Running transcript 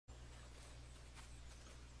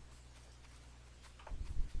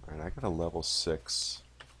got a level 6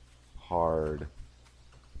 hard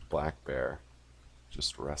black bear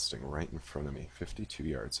just resting right in front of me, 52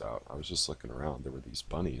 yards out. I was just looking around. There were these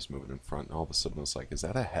bunnies moving in front, and all of a sudden I was like, is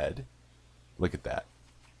that a head? Look at that.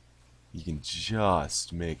 You can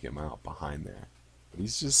just make him out behind there. But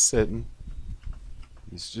he's just sitting.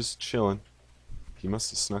 He's just chilling. He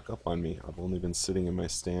must have snuck up on me. I've only been sitting in my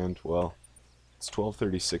stand. Well, it's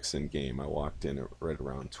 12:36 in game. I walked in at right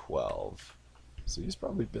around 12. So he's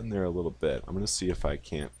probably been there a little bit. I'm going to see if I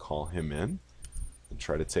can't call him in and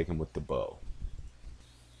try to take him with the bow.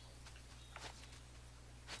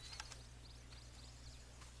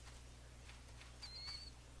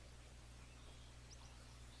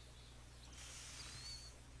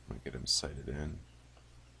 I'm going to get him sighted in.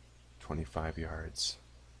 25 yards.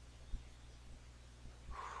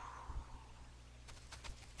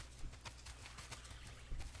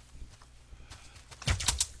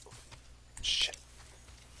 Shit.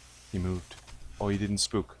 He moved. Oh, he didn't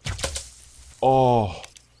spook. Oh.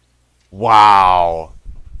 Wow.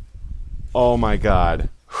 Oh my god.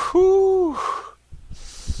 Whew.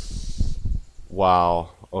 Wow.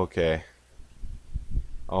 Okay.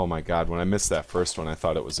 Oh my god. When I missed that first one, I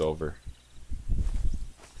thought it was over.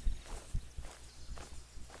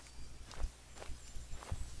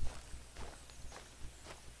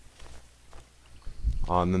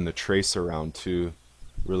 Oh, and then the tracer round too.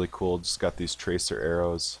 Really cool. Just got these tracer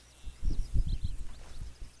arrows.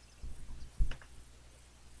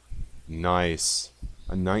 Nice.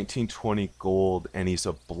 A 1920 gold, and he's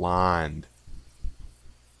a blonde.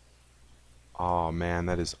 Oh man,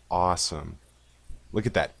 that is awesome. Look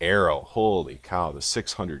at that arrow. Holy cow, the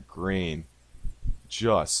 600 grain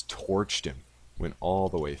just torched him. Went all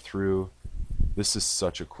the way through. This is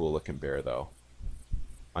such a cool looking bear though.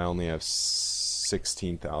 I only have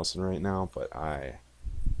 16,000 right now, but I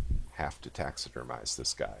have to taxidermize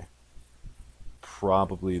this guy.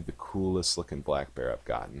 Probably the coolest looking black bear I've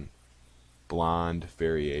gotten. Blonde,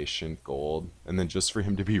 variation, gold, and then just for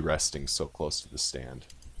him to be resting so close to the stand.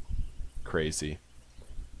 Crazy.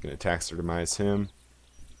 Gonna taxidermize him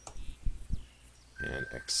and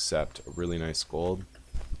accept a really nice gold.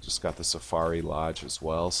 Just got the Safari Lodge as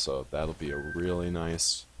well, so that'll be a really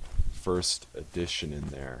nice first addition in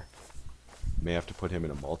there. May have to put him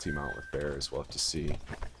in a multi-mount with bears. We'll have to see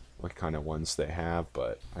what kind of ones they have,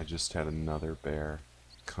 but I just had another bear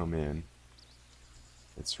come in.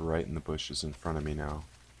 It's right in the bushes in front of me now.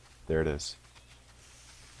 There it is.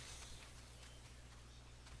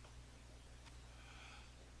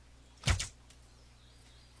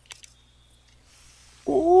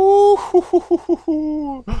 Ooh!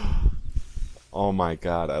 Oh my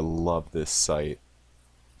god, I love this sight.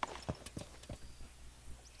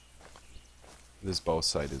 This bow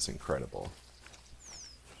sight is incredible.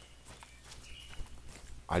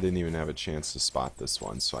 I didn't even have a chance to spot this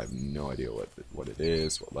one, so I have no idea what it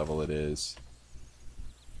is, what level it is.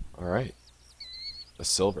 Alright. A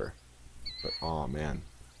silver. But, oh man.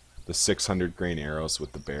 The 600 grain arrows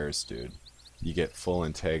with the bears, dude. You get full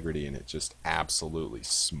integrity and it just absolutely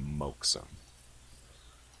smokes them.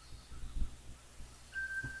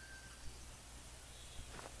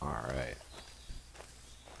 Alright.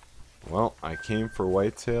 Well, I came for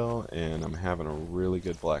whitetail and I'm having a really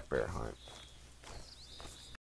good black bear hunt.